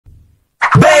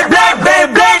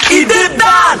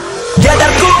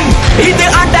இது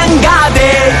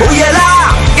அடங்காதே புயலா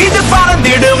இது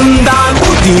பறந்திடும் தான்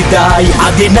புதிதாய்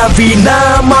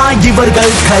அதிநவீனமா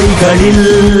இவர்கள் கைகளில்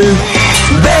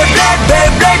Beyblade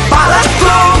Beyblade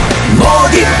பறக்கும்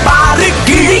மோதி பாரு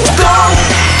கிழிக்கும்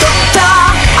தொட்டா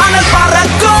அனல்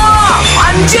பறக்கும்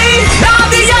அஞ்சி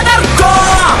நாதி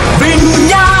எதற்கும்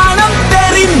விஞ்ஞானம்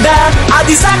தெரிந்த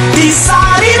அதிசக்தி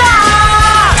சாரினா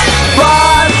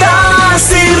பார்த்தா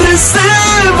சிறுசு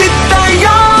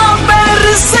வித்தையோ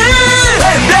பெருசு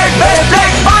Beyblade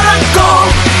Beyblade பறக்கும்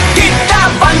கிட்ட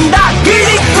வந்தா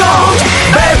கிழிக்கும்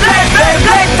Beyblade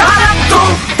Beyblade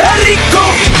பறக்கும்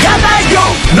தெரிக்கும்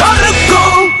எதையும்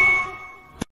நொறுக்கும்.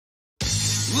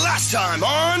 Last time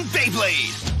on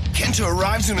Beyblade, Kenta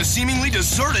arrives in a seemingly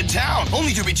deserted town,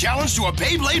 only to be challenged to a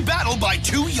Beyblade battle by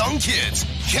two young kids.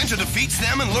 Kenta defeats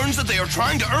them and learns that they are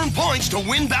trying to earn points to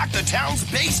win back the town's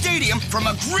base stadium from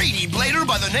a greedy blader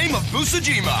by the name of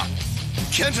Busujima.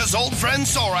 Kenta's old friend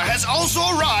Sora has also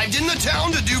arrived in the town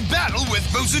to do battle with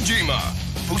Busujima.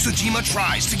 Busujima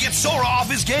tries to get Sora off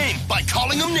his game by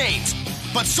calling him names,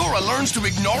 but Sora learns to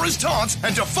ignore his taunts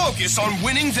and to focus on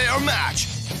winning their match.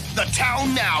 The town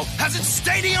now has its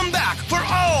stadium back for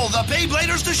all the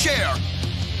Beybladers to share.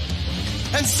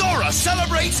 And Sora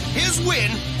celebrates his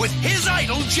win with his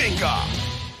idol Jinka.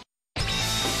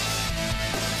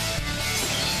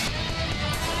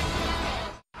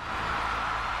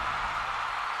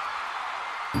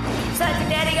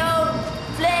 Sagittario,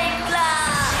 Flame Class.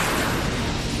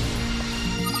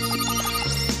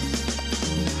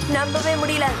 நம்பவே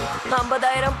முடியல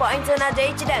 50,000 points நான்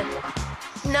ஜெயிச்சிட்டேன்.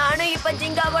 நானும் இப்ப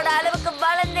ஜிங்காவோட அளவுக்கு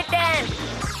வளர்ந்துட்டேன்.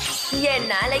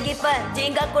 என்னால இப்ப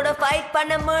ஜிங்கா கூட fight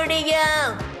பண்ண முடியும்.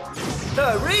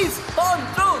 Race on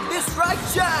through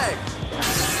distraction.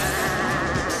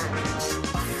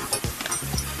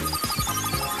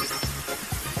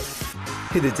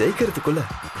 இது ஜெயிக்கிறதுக்குள்ள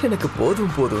எனக்கு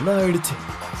போதும்னு ஆயிடுச்சு.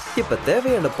 இப்ப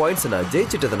தேவையான பாயிண்ட்ஸ் நான்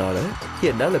ஜெயிச்சிட்டதுனால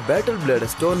என்னால பேட்டில்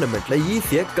பிளேடர்ஸ் டோர்னமெண்ட்ல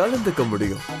ஈஸியா கலந்துக்க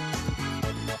முடியும்.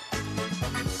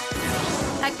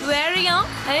 Aquarium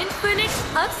Infinite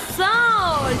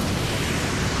Assault.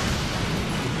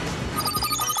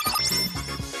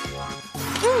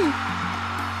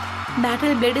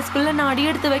 பேட்டில் பிளேடர்ஸ்குள்ள நான் அடி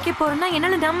எடுத்து வைக்க போறேன்னா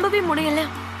என்னால நம்பவே முடியல.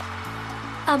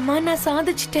 அம்மா நான்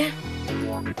சாதிச்சிட்டேன்.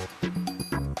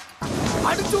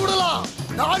 அடிச்சு விடலாம்.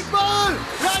 Normal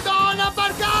red on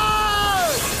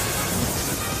அபர்கட்.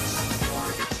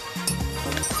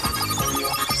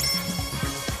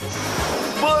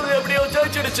 பால் எப்படியோ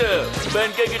ஜெயிச்சிடுச்சு.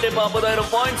 பென்கே கிட்ட 50,000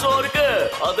 பாயிண்ட்ஸும் இருக்கு.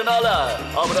 அதனால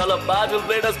அவரால பேட்டில்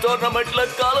பிளேடர்ஸ் டோர்னமெண்ட்ல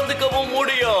கலந்துக்கவும்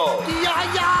முடியும்.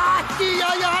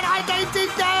 நான்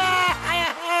ஜெயிச்சிட்டேன்.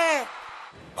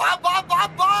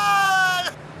 பால்.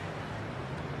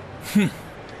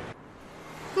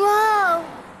 வாவ்,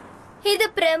 இது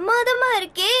பிரமாதமா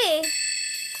இருக்கே.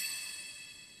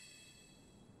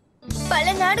 பல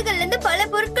நாடுகள்ல இருந்து பல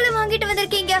பொருட்களை வாங்கிட்டு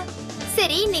வந்திருக்கீங்க.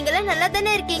 சரி, நீங்களாம் நல்லா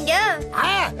தானே இருக்கீங்க?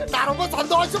 நான் ரொம்ப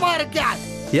சந்தோஷமா இருக்கேன்.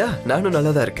 நானும்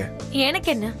நல்லா தான் இருக்கேன். எனக்கு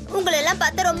என்ன, உங்களை எல்லாம்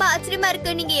பார்த்தா ரொம்ப ஆச்சரியமா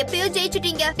இருக்கு. நீங்க எப்பயோ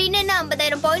ஜெயிச்சிட்டீங்க. பின்ன என்ன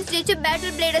 50,000 பாயிண்ட்ஸ் ஜெயிச்சு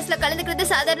பேட்டில் பிளேடர்ஸ்ல கலந்துக்கிறது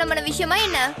சாதாரணமான விஷயமா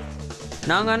என்ன?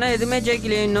 நாங்க ஆனா எதுவுமே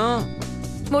ஜெயிக்கலையே இன்னும்.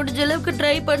 முடிஞ்ச அளவுக்கு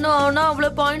ட்ரை பண்ணோம். ஆனா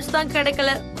அவ்வளவு பாயிண்ட்ஸ் தான்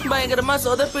கிடைக்கல. பயங்கரமா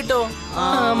சொதப்பிட்டோம்.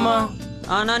 ஆமா,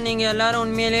 ஆனா நீங்க எல்லாரும்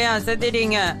உண்மையிலேயே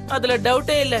அசத்திட்டீங்க. அதுல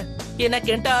டவுட்டே இல்ல. எனக்கு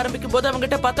என்கிட்ட ஆரம்பிக்கும் போது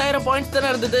அவங்ககிட்ட 10,000 பாயிண்ட்ஸ்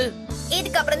தானே இருந்தது.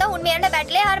 இதுக்கப்புறம் தான் உண்மையான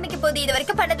பேட்டிலே ஆரம்பிக்க போகுது. இது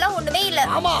வரைக்கும் பண்ணதெல்லாம் ஒண்ணுமே இல்ல.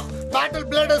 ஆமா, பேட்டில்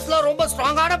பிளேடர்ஸ்ல ரொம்ப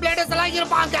ஸ்ட்ராங்கான பிளேடர்ஸ் எல்லாம்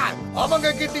இருப்பாங்க. அவங்க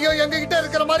கிட்டயும் எங்க கிட்ட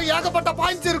இருக்கிற மாதிரி ஏகப்பட்ட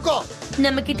பாயிண்ட்ஸ் இருக்கும்.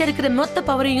 நம்ம கிட்ட இருக்கிற மொத்த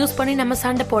பவரை யூஸ் பண்ணி நம்ம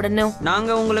சண்டை போடணும்.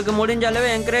 நாங்க உங்களுக்கு முடிஞ்ச அளவு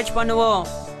என்கரேஜ் பண்ணுவோம்.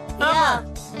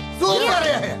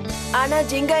 சூப்பர். ஆனா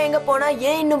ஜிங்கா எங்க போனா?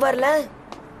 ஏன் இன்னும் வரல?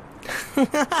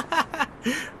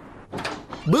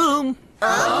 பூம்.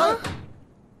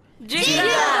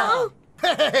 ஜிங்கா,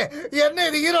 என்ன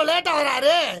இது ஹீரோ லேட்டா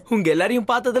வராரு? உங்க எல்லாரையும்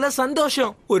பார்த்ததுல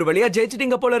சந்தோஷம். ஒரு வழியா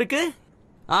ஜெயிச்சிட்டீங்க போல இருக்கு.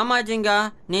 ஆமா ஜிங்கா,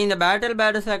 நீ இந்த பேட்டில்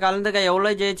பேட்டர்ஸ்ல கலந்துக்க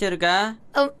எவ்வளவு ஜெயிச்சிருக்க?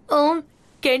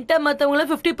 கென்டா மத்தவங்கள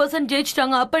 50%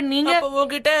 ஜெயிச்சிட்டாங்க. அப்ப நீங்க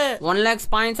உங்ககிட்ட 1 lakhs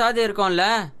பாயிண்ட்ஸ் ஆது இருக்கும்ல.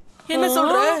 என்ன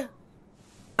சொல்ற?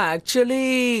 ஆக்சுவலி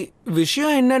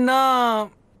விஷயம் என்னன்னா,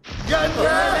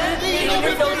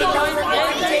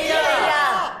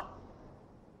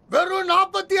 வெறும்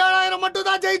 47,000 மட்டும்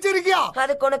தான் ஜெயிச்சிருக்கியா?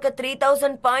 அதுக்கு உனக்கு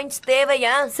 3000 பாயிண்ட்ஸ்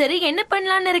தேவையா? சரி, என்ன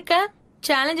பண்ணலாம்னு இருக்க?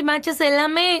 சேலஞ்ச் மேட்சஸ்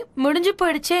எல்லாமே முடிஞ்சு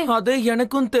போயிடுச்சே. அது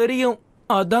எனக்கும் தெரியும்.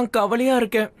 அதான் கவலையா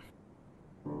இருக்கேன்.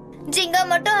 ஜிங்கா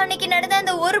மட்டும் அன்னைக்கு நடந்த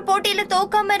அந்த ஒரு போட்டியில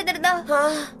தோக்காம இருந்திருந்தா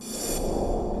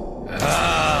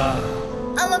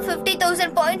அவன்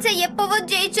 50,000 பாயிண்ட்ஸ் எப்பவோ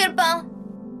ஜெயிச்சிருப்பான்.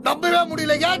 நம்பவே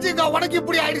முடியல. ஏன் ஜிங்கா உனக்கு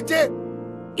இப்படி ஆயிடுச்சு?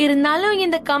 இருந்தாலும்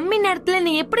இந்த கம்மி நேரத்துல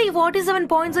நீ எப்படி 47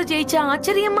 பாயிண்ட்ஸ் ஜெயிச்ச?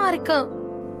 ஆச்சரியமா இருக்கு.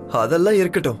 அதெல்லாம்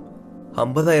இருக்கட்டும்.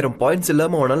 50,000 பாயிண்ட்ஸ்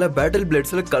இல்லாம அவனால பேட்டில்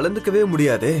பிளேட்ஸ்ல கலந்துக்கவே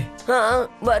முடியாதே.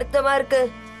 வருத்தமா இருக்கு.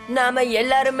 நாம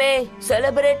எல்லாருமே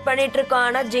செலிப்ரேட் பண்ணிட்டு இருக்கோம்.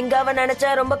 ஆனா ஜிங்காவை நினைச்சா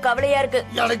ரொம்ப கவலையா இருக்கு.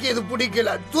 எனக்கு இது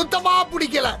பிடிக்கல, சுத்தமா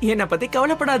பிடிக்கல. என்ன பத்தி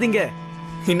கவலைப்படாதீங்க,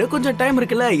 இன்னும் கொஞ்சம் டைம்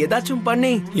இருக்குல்ல. ஏதாச்சும்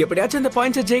பண்ணி எப்படியாச்சும் இந்த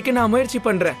பாயிண்ட்ஸை ஜெயிக்க நான் முயற்சி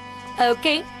பண்றேன்.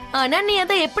 ஓகே, ஆனா நீ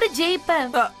அதை எப்படி ஜெயிப்ப?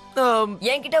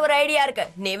 என்கிட்ட ஒரு ஐடியா இருக்கு.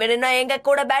 நீ வேணும்னா எங்க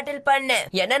கூட பேட்டில் பண்ணு.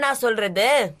 என்ன நான் சொல்றது?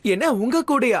 என்ன உங்க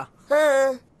கூடயா?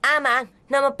 ஆமா,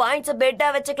 நம்ம பாயிண்ட்ஸ் பெட்டா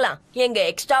வச்சுக்கலாம். எங்க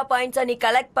எக்ஸ்ட்ரா பாயிண்ட்ஸ் நீ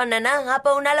கலெக்ட் பண்ணனா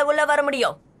அப்ப உன்னால உள்ள வர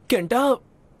முடியும். கெண்டா,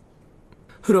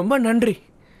 ரொம்ப நன்றி.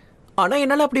 ஆனா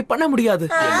என்னால அப்படி பண்ண முடியாது.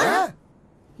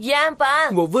 ஏன்பா?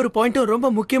 ஒவ்வொரு பாயிண்ட்டும் ரொம்ப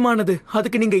முக்கியமானது.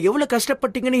 அதுக்கு நீங்க எவ்வளவு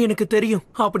கஷ்டப்பட்டீங்கன்னு எனக்கு தெரியும்.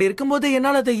 அப்படி இருக்கும்போது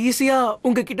என்னால அதை ஈஸியா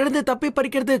உங்க கிட்ட இருந்து தப்பி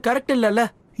பறிக்கிறது கரெக்ட் இல்லல்ல.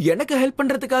 எனக்கு ஹெல்ப்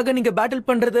பண்றதுக்காக நீங்க பேட்டில்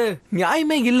பண்றது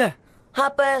நியாயமே இல்ல.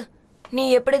 அப்ப நீ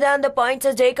எப்படிதான் அந்த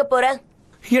பாயிண்ட்ஸ் ஜெயிக்க போற?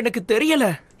 எனக்கு தெரியல.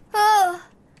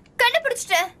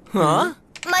 கண்டுபிடிச்சிட்டேன்.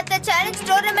 மத்த சேலஞ்ச்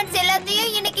டோர்னமெண்ட்ஸ்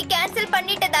எல்லாத்தையும் இன்னைக்கு கேன்சல்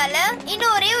பண்ணிட்டதால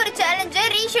இன்னும் ஒரே ஒரு சேலஞ்சை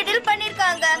ரீஷெட்யூல்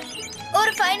பண்ணிருக்காங்க.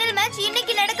 ஒரு ஃபைனல் மேட்ச்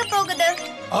இன்னைக்கு நடக்க போகுது.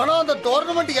 ஆனா அந்த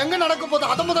டோர்னமெண்ட் எங்க நடக்க போகுது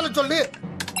அத முதல்ல சொல்லு.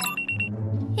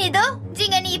 இதோ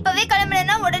ஜிங்க, நீ இப்பவே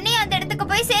கிளம்பலனா உடனே அந்த இடத்துக்கு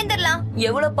போய் சேர்ந்துடலாம்.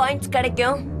 எவ்வளவு பாயிண்ட்ஸ்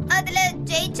கிடைக்கும்? அதுல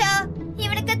ஜெயிச்சா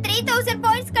இவனுக்கு 3000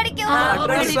 பாயிண்ட்ஸ் கிடைக்கும்.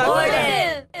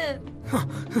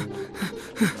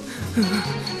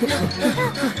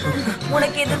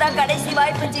 உனக்கு இதுதான் கடைசி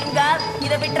வாய்ப்பு ஜிங்கா,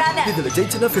 இத விட்டுறாத. இதுல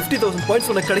ஜெயிச்சனா 50,000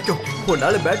 பாயிண்ட்ஸ் உனக்கு கிடைக்கும்.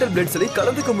 உன்னால பேட்டில் பிளேட்ஸ்ல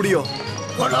கலந்துக்க முடியும்.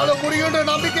 உன்னால முடியும்ன்ற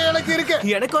நம்பிக்கை எனக்கு இருக்கு.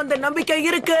 எனக்கு அந்த நம்பிக்கை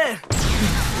இருக்கு.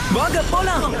 வாங்க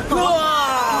போலாம்.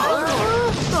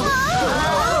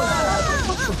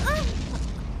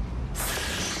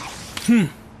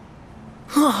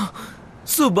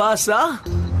 சுபாஷா,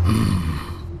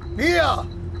 நீயா?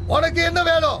 உனக்கு என்ன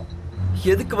வேணும்?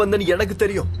 எதுக்கு வந்தன்னு எனக்கு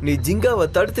தெரியும். நீ ஜிங்காவை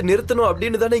தடுத்து நிறுத்தணும்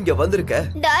அப்படின்னு தானே இங்க வந்திருக்க.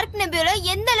 டார்க் நெபுலா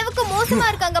எந்த அளவுக்கு மோசமா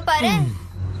இருக்காங்க பாரு.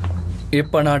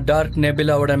 இப்ப நான் டார்க்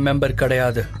நெபுலாவோட மெம்பர்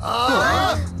கிடையாது.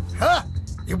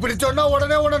 இப்படி சொன்னா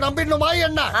உடனே உன்னை நம்பிடணுமா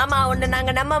என்ன? ஆமா, உன்னை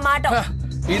நாங்க நம்ப மாட்டோம்.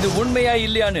 இது உண்மையா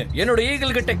இல்லையான்னு என்னோட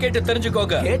ஈகிள் கிட்ட கேட்டு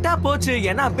தெரிஞ்சுக்கோங்க. கேட்டா போச்சு,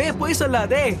 ஏன்னா போய்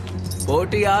சொல்லாதே.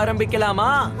 போட்டி ஆரம்பிக்கலாமா?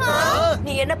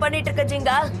 நீ என்ன பண்ணிட்டு இருக்க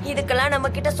ஜிங்கா? இதுக்கெல்லாம் நம்ம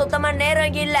கிட்ட சுத்தமா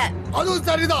நேரம் இல்ல. அதுவும்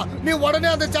சரிதான். நீ உடனே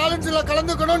அந்த சேலஞ்சில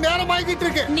கலந்துக்கணும். நேரம் ஆகிட்டு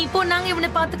இருக்கு. நீ போ, நாங்க இவனை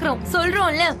பாத்துக்கிறோம்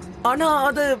சொல்றோம்ல. ஆனா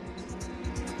அது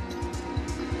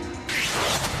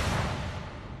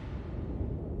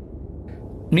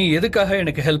நீ எதுக்காக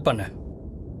எனக்கு ஹெல்ப் பண்ண?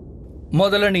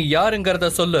 முதல்ல நீ யாருங்கறத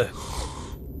சொல்லு.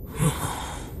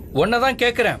 உன்னதான்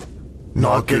கேக்குறேன்.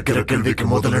 நான் கேட்கிற கேள்விக்கு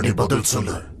முதல்ல நீ பதில்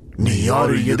சொல்லு. நீ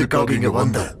யாரு, எதுக்காக இங்க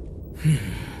வந்த?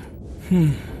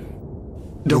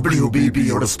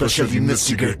 WBBயோட ஸ்பெஷல்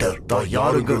இன்வெஸ்டிகேட்டர் தான்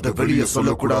யாருங்கறத வெளியே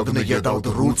சொல்லக்கூடாதுன்னு ஏதாவது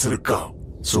ரூல்ஸ் இருக்கா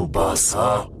சுபாஷா?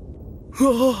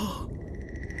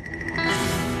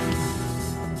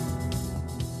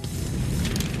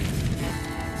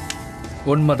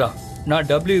 உண்மைதான், நான்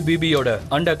WBBயோட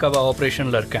அண்டர் கவர்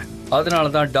ஆபரேஷன்ல இருக்கேன்.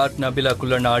 அதனாலதான் டார்க்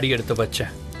நெபுலாக்குள்ள நான் அடி எடுத்து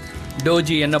வச்சேன்.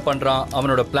 டோஜி என்ன பண்றான்,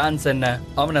 அவனோட பிளான்ஸ் என்ன,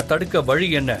 அவனை தடுக்க வழி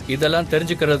என்ன, இதெல்லாம்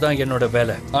தெரிஞ்சுக்கிறது தான் என்னோட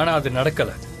வேலை. ஆனா அது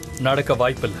நடக்க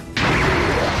வாய்ப்பில்லை.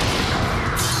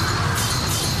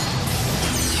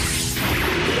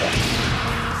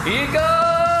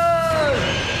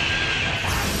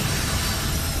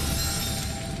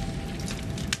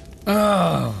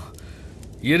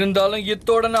 இருந்தாலும்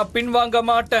இத்தோட நான் பின்வாங்க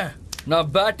மாட்டேன். நான்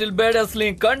பேட்டில்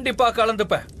பேடர்ஸ்லயும் கண்டிப்பா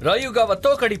கலந்துப்பேன். ரயுகாவை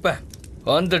தோக்கடிப்பேன்,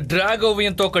 அந்த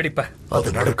டிராகோவையும் தோக்கடிப்பேன். அது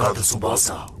நடக்காது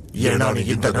சுபாஷா. ஏன்னா நீ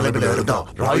இந்த நிலைமையில இருந்தா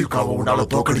ராயுகாவை உன்னால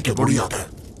தோக்கடிக்க முடியாது.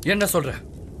 என்ன சொல்ற?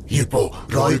 இப்போ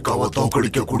ராயுகாவை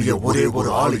தோக்கடிக்க கூடிய ஒரே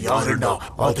ஒரு ஆள் யாருன்னா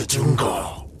அது ஜிங்கா.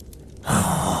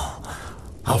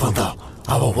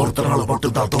 அவன் ஒருத்தனால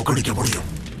மட்டும்தான் தோக்கடிக்க முடியும்.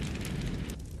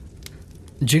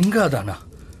 ஜிங்கா தானா?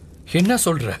 என்ன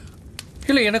சொல்ற?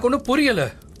 இல்ல, எனக்கு ஒன்னும் புரியல.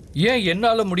 ஏன்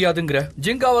என்னால முடியாதுங்கிற?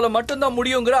 ஜிங்காவால மட்டும்தான்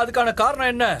முடியுங்கிற? அதுக்கான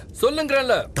காரணம் என்ன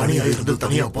சொல்லுங்கறல்ல. தனியா இருந்து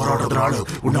தனியா போராடுறதுனால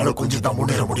உன்னால கொஞ்சம் தான்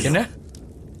முன்னேற முடியும். என்ன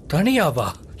தனியாவா?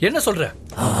 என்ன சொல்ற?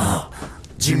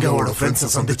 ஜிங்காவோட ஃப்ரெண்ட்ஸை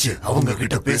சந்திச்சு அவங்க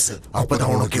கிட்ட பேசு.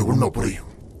 அப்பதான் உனக்கு உண்மை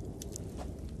புரியும்.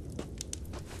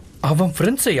 அவன்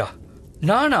ஃப்ரெண்ட்ஸையா?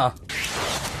 நானா?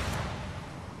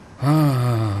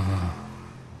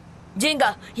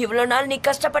 ஜிங்கா, இவ்வளவு நாள் நீ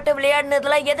கஷ்டப்பட்டு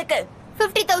விளையாடுனதெல்லாம் எதுக்கு?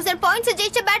 50,000 பாயிண்ட்ஸ்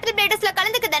ஜெயிச்ச பேட்டில் பிளேடர்ஸ்ல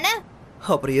கலந்துக்கதானே.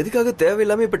 அப்புறம் எதுக்காக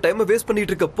தேவையில்லாம இப்ப டைம் வேஸ்ட்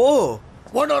பண்ணிட்டு இருக்க? போ.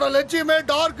 உன்னோட லட்சியமே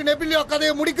டார்க் நெபுலா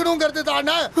கதையை முடிக்கணுங்கிறது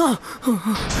தானே.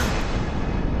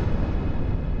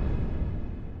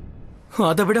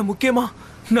 அதை விட முக்கியமா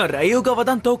நான் ரயுகாவை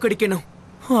தான் தோக்கடிக்கணும்.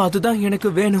 அதுதான்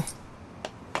எனக்கு வேணும்.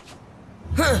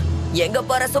 எங்க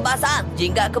போற சுபாஷா?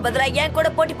 ஜிங்காக்கு பதிலா ஏன் கூட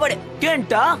போட்டி போடு.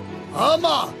 கேண்டா?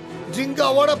 ஆமா,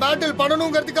 ஜிங்காவோட பேட்டில்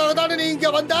பண்ணணுங்கிறதுக்காக தானே நீ இங்க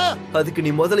வந்த? அதுக்கு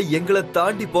நீ முதல்ல எங்களை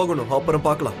தாண்டி போகணும், அப்புறம்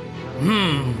பார்க்கலாம்.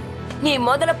 நீ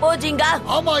முதல்ல போ ஜிங்கா.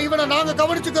 ஆமா, இவனை நாங்க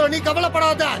கவனிச்சுக்கிறோம், நீ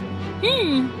கவலைப்படாத.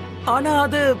 ஆனா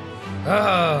அது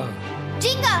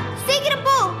ஜிங்கா சீக்கிரம்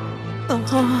போ.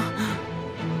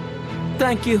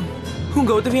 தேங்க்யூ,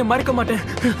 உங்க உதவியை மறக்க மாட்டேன்.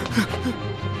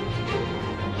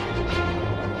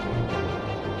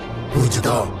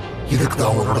 பூஜிதா, இதுக்கு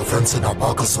தான் அவனோட ஃப்ரெண்ட்ஸ் நான்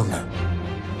பார்க்க சொன்னேன்.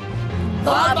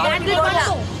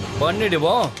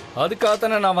 பண்ணிடுவோம்,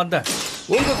 அதுக்காகத்தானே நான் வந்தேன்.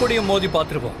 உங்க கூடயும் மோதி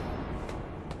பார்த்துருவோம்.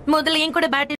 முதல்ல என் கூட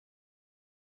பேட்டில்.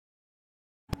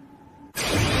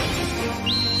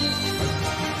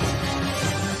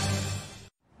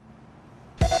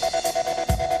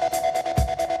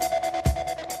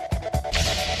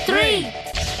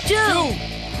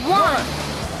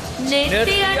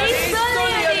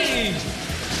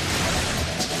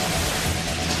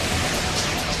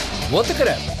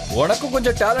 ஒத்துக்கிறேன், உனக்கும்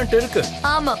கொஞ்சம் டேலண்ட் இருக்கு.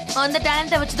 ஆமா, அந்த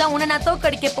டேலண்ட வச்சு தான் உன்னை நான்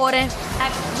தோக்கடிக்க போறேன்.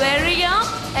 அக்வேரியா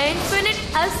இன்ஃபினிட்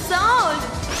அசால்ட்.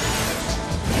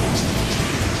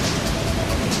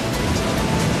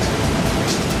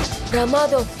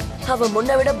 பிரமாதம், அவ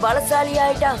முன்ன விட பலசாலி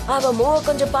ஆயிட்டா. அவ மூவ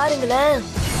கொஞ்சம் பாருங்களேன்.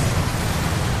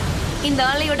 இந்த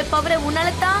ஆளையோட பவரை உன்னால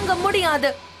தாங்க முடியாது.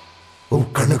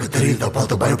 உன் கண்ணுக்கு தெரியுதா,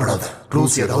 பார்த்து பயப்படாத.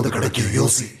 க்ளூஸ் ஏதாவது கிடைக்கும்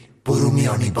யோசி.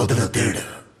 பொறுமையா நீ பதில தேடு.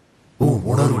 உன்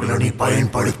உணர்வுகளை நீ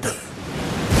பயன்படுத்த.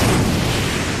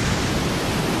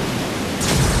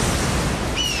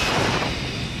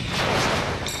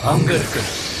 அங்க இருக்கு.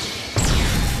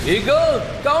 Eagle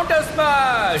counter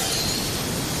smash.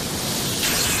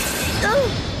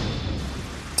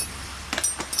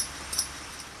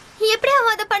 எப்படி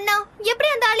அவன் அதை பண்ணா? எப்படி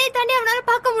அந்த ஆளையை தாண்டி அவனால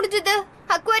பார்க்க முடிஞ்சது?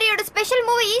 அக்வாரியோட ஸ்பெஷல்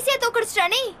மூவ் ஈஸியா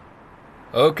தோக்கடிச்சிட்டானே.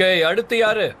 ஓகே, அடுத்து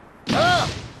யாரு?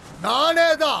 நானே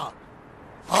தான்.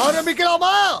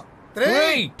 ஆரம்பிக்கலாமா?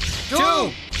 3 2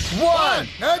 1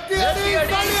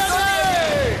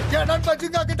 என் நண்பன்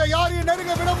ஜிங்கா கிட்ட யாரையும்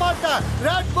நெருங்க விட மாட்டேன்.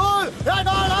 ரெட் புல் ரெட்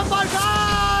ஆல்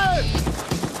அம்பர்கட்.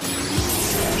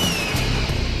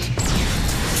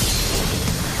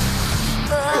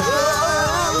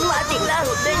 பாத்தீங்களா,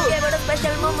 பென்கேவோட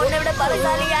ஸ்பெஷல் மூவ் முன்ன விட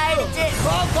பலசாலி ஆயிடுச்சு.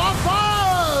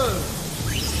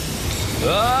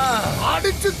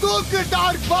 அடிச்சு தூக்கு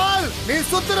டார்க் பால். நீ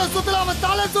சுத்துற அவன்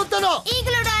தலை சுத்தணும்.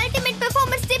 ஈகிளோட அல்டிமேட்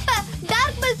பெர்ஃபார்மன்ஸ் டிப்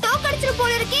டார்க் பால் தோக்கடிச்சிரு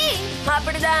போல இருக்கே.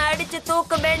 அப்படிதான் அடிச்சு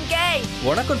தூக்கு பென்கே.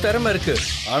 உனக்கும் திறமை இருக்கு,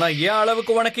 ஆனா ஏன்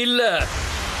அளவுக்கு உனக்கு இல்ல.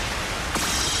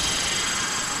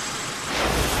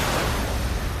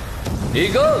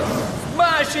 Eagle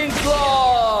smashing க்ளா.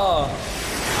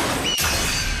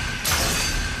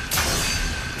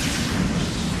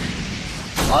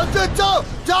 அச்சோ,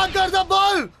 ஜாக்கிரதை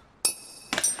பால்.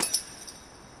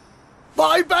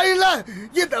 பாய் இல்ல.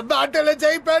 இந்த பேட்டில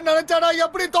ஜெயிப்பேன் நினைச்சாடா,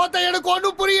 எப்படி தோத்த எனக்கு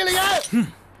ஒண்ணும் புரியலையே.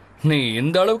 நீ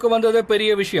இந்த அளவுக்கு வந்ததே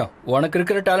பெரிய விஷயம். உனக்கு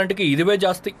இருக்கிற டேலண்ட்டுக்கு இதுவே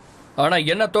ஜாஸ்தி. ஆனா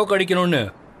என்ன தோக்கடிக்கணும்னு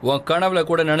உன் கனவுல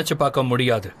கூட நினைச்சு பார்க்க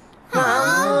முடியாது.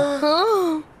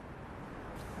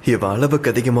 இவன்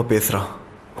அளவுக்கு அதிகமா பேசுறான்.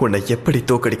 உன்னை எப்படி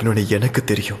தோக்கடிக்கணும்னு எனக்கு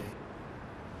தெரியும்.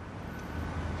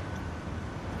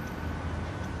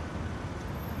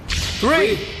 Three,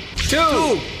 2,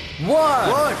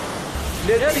 1.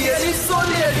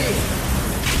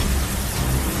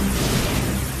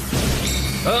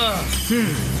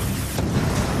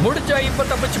 முடிச்சா இப்ப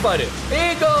தப்பிச்சு பாரு.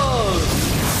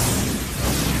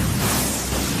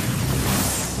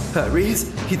 ஹாரிஸ்,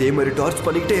 இதே மாதிரி டார்ச்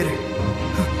பண்ணிக்கிட்டே இரு.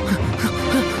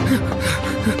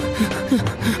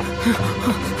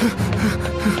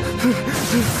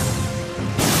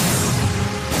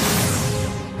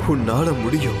 உன்னால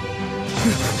முடியும்.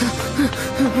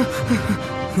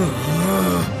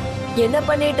 என்ன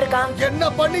பண்ணிட்டு இருக்கான்? என்ன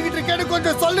பண்ணிக்கிட்டு இருக்கேன்னு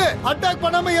கொஞ்சம் சொல்லு. அட்டாக்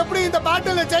பண்ணாம எப்படி இந்த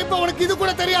பேட்டில ஜெயிப்ப உனக்கு இது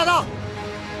கூட தெரியாதா?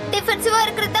 டிஃபென்சிவா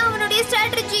இருக்கிறது தான் அவனுடைய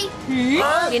ஸ்ட்ராட்டஜி.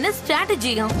 என்ன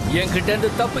ஸ்ட்ராட்டஜியா? என்கிட்ட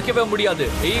இருந்து தப்பிக்கவே முடியாது.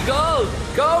 Eagle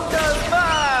counter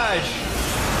smash.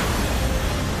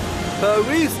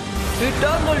 Harris,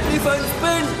 eternal defence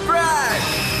spin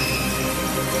crash.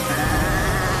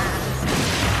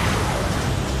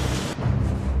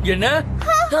 என்ன?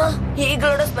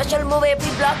 ஈகிளோட ஸ்பெஷல் மூவ்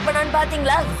எப்படி பிளாக் பண்ணான்னு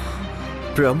பாத்தீங்களா?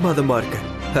 பிரமாதமா இருக்கு.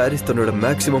 ஹாரிஸ் தன்னோட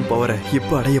மேக்ஸிமம் பவரை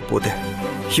இப்ப அடைய போகுது.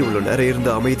 இவ்வளவு நேரம் இருந்த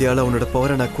அமைதியால அவனோட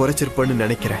பவரை நான் குறைச்சிருப்பேன்னு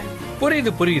நினைக்கிறேன்.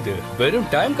 புரியுது. வெறும்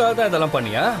டைம்காக தான் இதெல்லாம்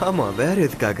பண்ணியா? ஆமா, வேற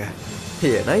எதுக்காக?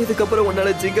 ஏன்னா இதுக்கப்புறம்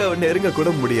உன்னால ஜிங்காவை நெருங்க கூட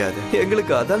முடியாது.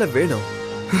 எங்களுக்கு அதான வேணும்.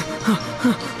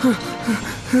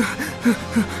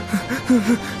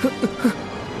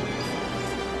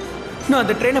 நான்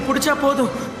அந்த ட்ரெயினை பிடிச்சா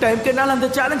போதும். டைம்க்கு என்னால அந்த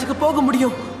சேலஞ்சுக்கு போக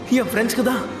முடியும். என் ஃப்ரெண்ட்ஸ்க்கு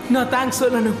தான் நான் தேங்க்ஸ்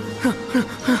சொல்லணும்.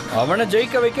 அவனை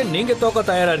ஜெயிக்க வைக்க நீங்க தோக்க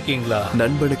தயாரா இருக்கீங்களா?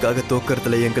 நண்பனுக்காக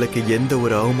தோக்கறதுல எங்களுக்கு எந்த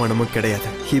ஒரு அவமானமும் கிடையாது.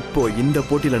 இப்போ இந்த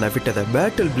போட்டியில நான் விட்டத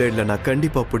பேட்டில் பிளேட்ல நான்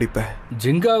கண்டிப்பா பிடிப்பேன்.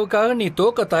 ஜிங்காவுக்காக நீ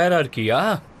தோக்க தயாரா இருக்கியா?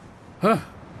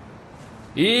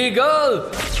 Eagle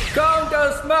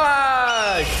counter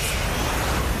smash!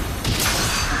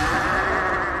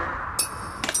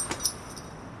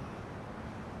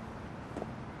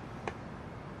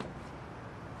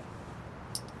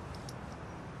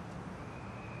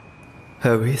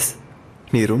 ஹவிஸ்,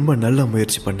 நீ ரொம்ப நல்ல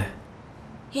முயற்சி பண்ண.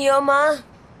 யோமா,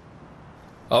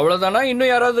 அவ்வளவுதானா?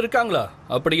 இன்னும் யாராவது இருக்காங்களா?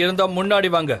 அப்படி இருந்தா முன்னாடி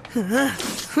வாங்க.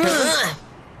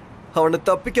 அவனை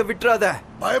தப்பிக்க விட்டுறாத.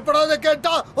 பயப்படாத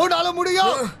கேட்டா உன்னால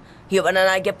முடியும். இவனை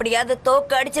நான் எப்படியாவது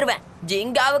தோக்க அடிச்சிருவேன்.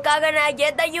 ஜிங்காவுக்காக நான்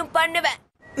எதையும் பண்ணுவேன்.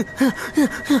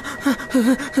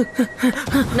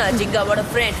 நான் ஜிங்காவோட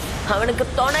ஃப்ரெண்ட். அவனுக்கு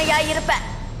துணையா இருப்பேன்.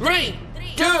 3,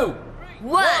 2,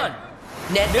 1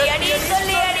 நெத்தியடி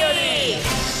சொல்லியடி.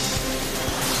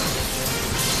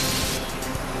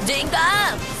 ஜிங்கா,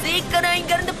 சீக்கிரம்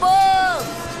இங்க இருந்து போ.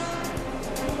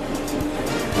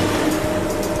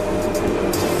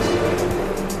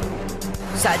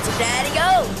 Sagittario,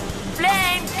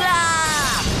 Flame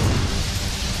Club.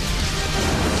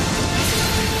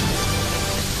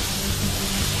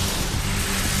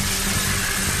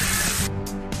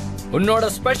 உன்னோட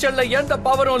ஸ்பெஷல்ல எந்த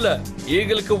பவரும் இல்ல.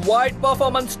 ஈகிளுக்கு வைட்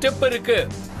பெர்ஃபார்மன்ஸ் ஸ்டெப் இருக்கு.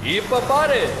 இப்ப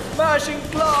பாரு, ஸ்மாஷிங்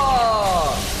கிளா.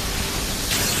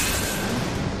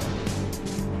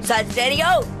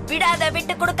 Sagittario, விடாத,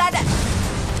 விட்டு கொடுக்காத.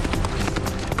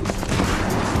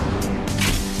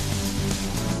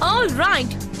 All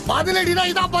right. பதிலடினா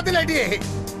இதான் பதிலடி.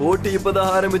 போட்டி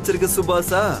இப்பதான் ஆரம்பிச்சிருக்கு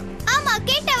சுபாசா. ஆமா,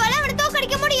 கேட்டவள அவனை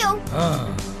தோக்கடிக்க முடியும்.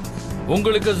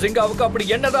 உங்களுக்கு ஜிங்காவுக்கு அப்படி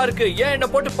என்னதான் இருக்கு? ஏன் என்ன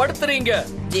போட்டு படுத்துறீங்க?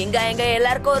 ஜிங்கா எங்க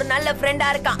எல்லாருக்கும் ஒரு நல்ல ஃப்ரெண்டா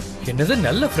இருக்கான். என்னது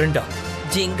நல்ல ஃப்ரெண்டா?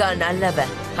 ஜிங்கா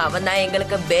நல்லவன். அவன் தான்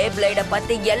எங்களுக்கு பேப்ளைட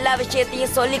பத்தி எல்லா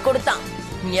விஷயத்தையும் சொல்லி கொடுத்தான்.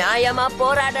 நியாயமா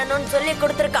போராடணும்னு சொல்லி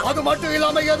கொடுத்திருக்கான். அது மட்டும்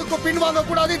இல்லாம எதுக்கும் பின்வாங்க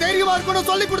கூடாது, தைரியமா இருக்கணும்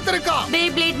சொல்லி கொடுத்திருக்கான்.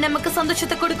 பேப்ளேட் நமக்கு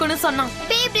சந்தோஷத்தை கொடுக்கும்னு சொன்னான்.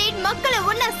 பேப்ளேட் மக்களை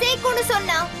ஒண்ணா சேர்க்கும்னு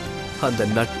சொன்னான். அந்த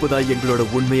நட்பு தான் எங்களோட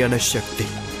உண்மையான சக்தி.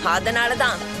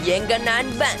 அதனாலதான் எங்க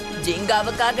நண்பன்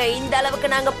ஜிங்காவுக்காக இந்த அளவுக்கு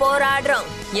நாங்க போராடுறோம்.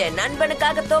 என்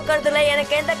நண்பனுக்காக தோக்கறதுல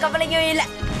எனக்கு எந்த கவலையும் இல்ல.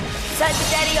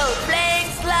 Sagittario,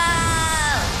 Flame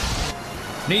Club.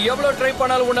 நீ எவ்வளவு ட்ரை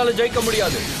பண்ணாலும் உன்னால ஜெயிக்க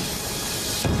முடியாது.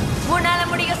 உன்னால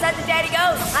முடியும் Sagittario.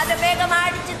 அத வேகமா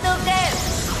அடிச்சு தூக்கு.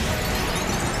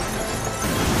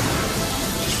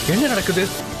 என்ன நடக்குது?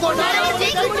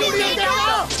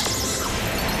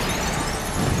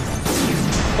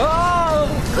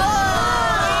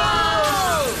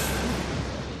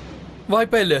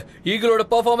 வாய்ப்பே இல்ல. ஈகிளோட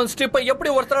பெர்ஃபார்மன்ஸ் ஸ்டெப்பை எப்படி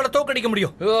ஒருத்தரால தோக்கடிக்க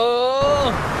முடியும்?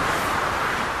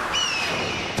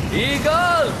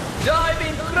 Eagle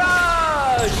diving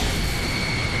crash!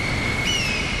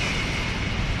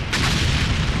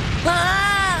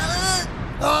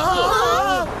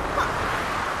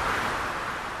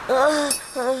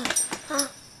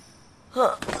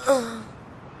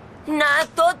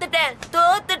 நான்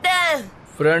தோத்துட்டேன்.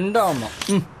 ஃப்ரெண்டாமா,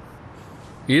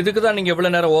 இதுக்கு தான் நீங்க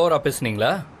இவ்வளவு நேரம் ஓவரா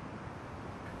பேசுனீங்களா?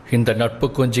 இந்த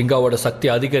நட்புக்கும் ஜிங்காவோட சக்தி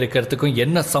அதிகரிக்கிறதுக்கும்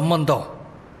என்ன சம்பந்தம்?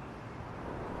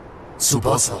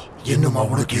 சுபாசா, என்னமா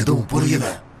உனக்கு எதுவும் புரியல?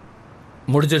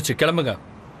 முடிஞ்சிருச்சு, கிளம்புங்க.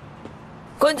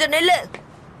 கொஞ்சம் நெல்லு.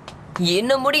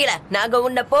 இன்னும் முடியல. நாங்க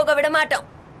உன்னை போக விட மாட்டோம்.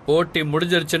 போட்டி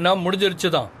முடிஞ்சிருச்சுன்னா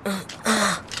முடிஞ்சிருச்சுதான்.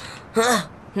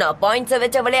 நான் பாயிண்ட்ஸை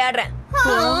வச்சு விளையாடுறேன்.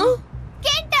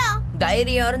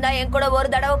 தைரியம் இருந்தா என் கூட ஒரு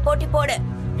தடவை போட்டி போடு.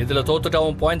 இதுல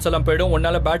தோத்துட்டாவும் பாயிண்ட்ஸ் எல்லாம் போயிடும்.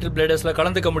 உன்னால பேட்டில் பிளேடர்ஸ்ல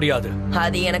கலந்துக்க முடியாது.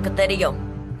 அது எனக்கு தெரியும்.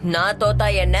 நான் தோத்தா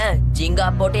என்ன, ஜிங்கா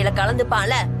போட்டியில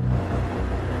கலந்துப்பான்ல.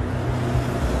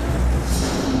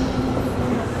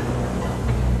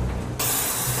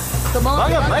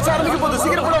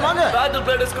 பேட்டில்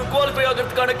பிளேடர்ஸ்க்கு குவாலிஃபை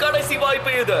ஆகிறதுக்கான கடைசி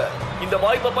வாய்ப்பு இது. இந்த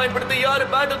வாய்ப்பை பயன்படுத்தி யாரு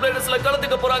பேட்டில் பிளேடர்ஸ்ல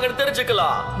கலந்துக்க போறாங்கன்னு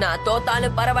தெரிஞ்சுக்கலாம். நான்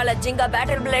தோத்தாலும் பரவாயில்ல, ஜிங்கா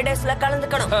பேட்டில் பிளேடர்ஸ்ல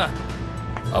கலந்துக்கணும்.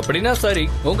 அப்படின்னா சரி,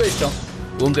 உங்க இஷ்டம்.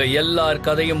 உங்க எல்லார்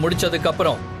கதையும் முடிச்சதுக்கு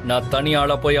அப்புறம் நான்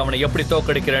தனியாளா போய் அவனை எப்படி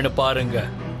தோக்கடிக்கிறேன்னு பாருங்க.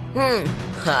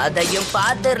 அதையும்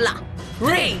பாத்துடலாம்.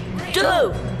 3, 2,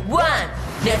 1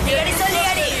 நெத்தியடி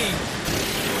சொல்லியடி.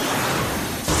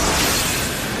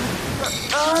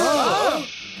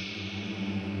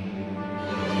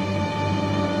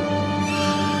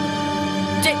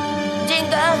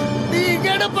 ஜிங்கா, நீ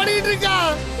என்ன பண்ணிட்டு இருக்க?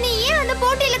 நீ ஏன் அந்த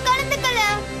போட்டியில கலந்துக்கல?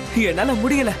 என்னால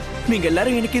முடியல. நீங்க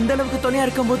எல்லாரும் எனக்கு இந்த அளவுக்கு துணையா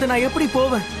இருக்கும்போது நான் எப்படி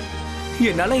போவேன்?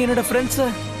 என்னால என்னோட ஃப்ரெண்ட்ஸ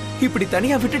இப்படி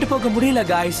தனியா விட்டுட்டு போக முடியல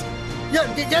காய்ஸ்.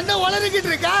 என்ன வளர்ந்துகிட்டு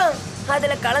இருக்க?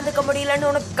 அதுல கலந்துக்க முடியலன்னு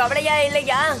உனக்கு கவலையா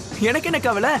இல்லையா? எனக்கு என்ன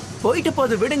கவலை? போயிட்டு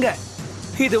போது விடுங்க.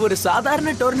 இது ஒரு சாதாரண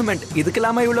டோர்னமெண்ட்.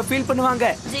 இதுக்கெல்லாம இவ்வளவு ஃபீல் பண்ணுவாங்க?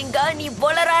 ஜிங்கா நீ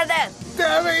போலராத.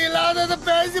 தேவையில்லாதத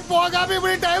பேசி போகாம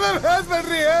இப்படி டைம் வேஸ்ட்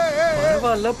பண்றியே.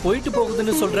 பரவாயில்ல, போயிட்டு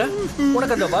போகுதுன்னு சொல்ற.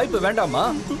 உனக்கு அந்த வாய்ப்பு வேண்டாமா?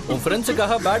 உன்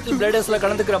ஃப்ரெண்ட்ஸுக்காக பேட்டில் பிளேடர்ஸ்ல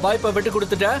கலந்துக்கிற வாய்ப்பை விட்டு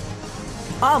கொடுத்துட்ட.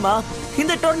 ஆமா,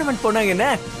 இந்த டோர்னமெண்ட் போனா என்ன,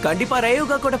 கண்டிப்பா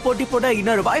ரயோகா கூட போட்டி போட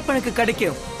இன்னொரு வாய்ப்பு எனக்கு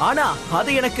கிடைக்கும். ஆனா அது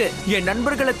எனக்கு என்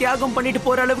நண்பர்களை தியாகம் பண்ணிட்டு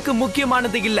போற அளவுக்கு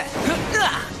முக்கியமானது இல்ல.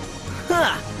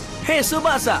 ஹே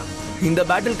சுபாசா, இந்த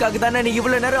பேட்டிலுக்காக தானே நீ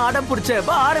இவ்வளவு நேரம் ஆடம் பிடிச்ச.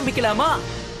 வா ஆரம்பிக்கலாமா?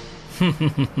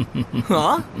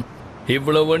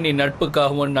 இவ்வளவு நீ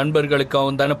நட்புக்காகவும்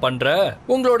நண்பர்களுக்காகவும் தானே பண்ற.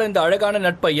 உங்களோட இந்த அழகான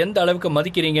நட்பை எந்த அளவுக்கு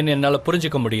மதிக்கிறீங்கன்னு என்னால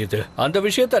புரிஞ்சுக்க முடியுது. அந்த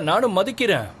விஷயத்த நானும்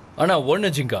மதிக்கிறேன். ஆனா ஒண்ணு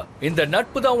ஜிங்கா, இந்த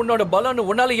நட்பு தான் உன்னோட பலம்னு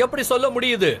உன்னால எப்படி சொல்ல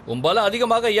முடியுது? உன் பலம்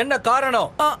அதிகமாக என்ன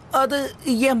காரணம்? அது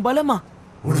என் பலமா?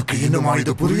 உனக்கு இன்னுமா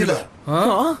இது புரியல?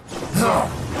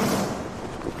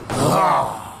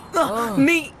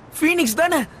 நீ ஃபீனிக்ஸ்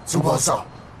தானே? சுபாசா,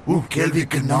 உன்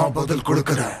கேள்விக்கு நான் பதில்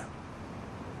கொடுக்கிறேன்.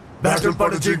 பேட்டில்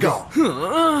பண்ணு ஜிங்கா.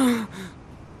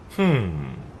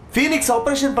 ஃபீனிக்ஸ்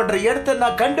ஆபரேஷன் பண்ற இடத்தை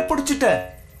நான் கண்டுபிடிச்சிட்டேன்.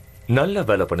 நல்ல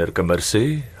வேலை பண்ணிருக்க மெர்சி.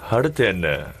 அடுத்து என்ன?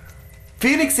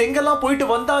 ஃபீனிக்ஸ் எங்கெல்லாம் போயிட்டு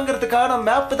வந்தாங்கிறதுக்கான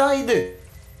மேப் தான் இது.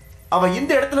 அவன்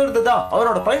இந்த இடத்துல இருந்து தான்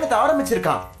அவனோட பயணத்தை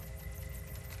ஆரம்பிச்சிருக்கான்.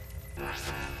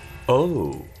 ஓ,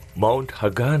 மவுண்ட்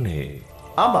ஹகானே.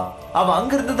 ஆமா, அவன்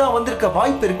அங்கிருந்து தான் வந்திருக்க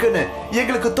வாய்ப்பு இருக்குன்னு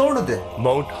எங்களுக்கு தோணுது.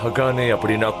 மவுண்ட் ஹகானே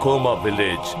அப்படின்னா கோமா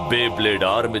வில்லேஜ். பேப்ளேட்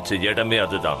ஆரம்பிச்ச இடமே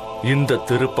அதுதான். இந்த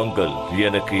திருப்பங்கள்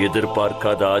எனக்கு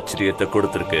எதிர்பார்க்காத ஆச்சரியத்தை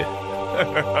கொடுத்திருக்கு.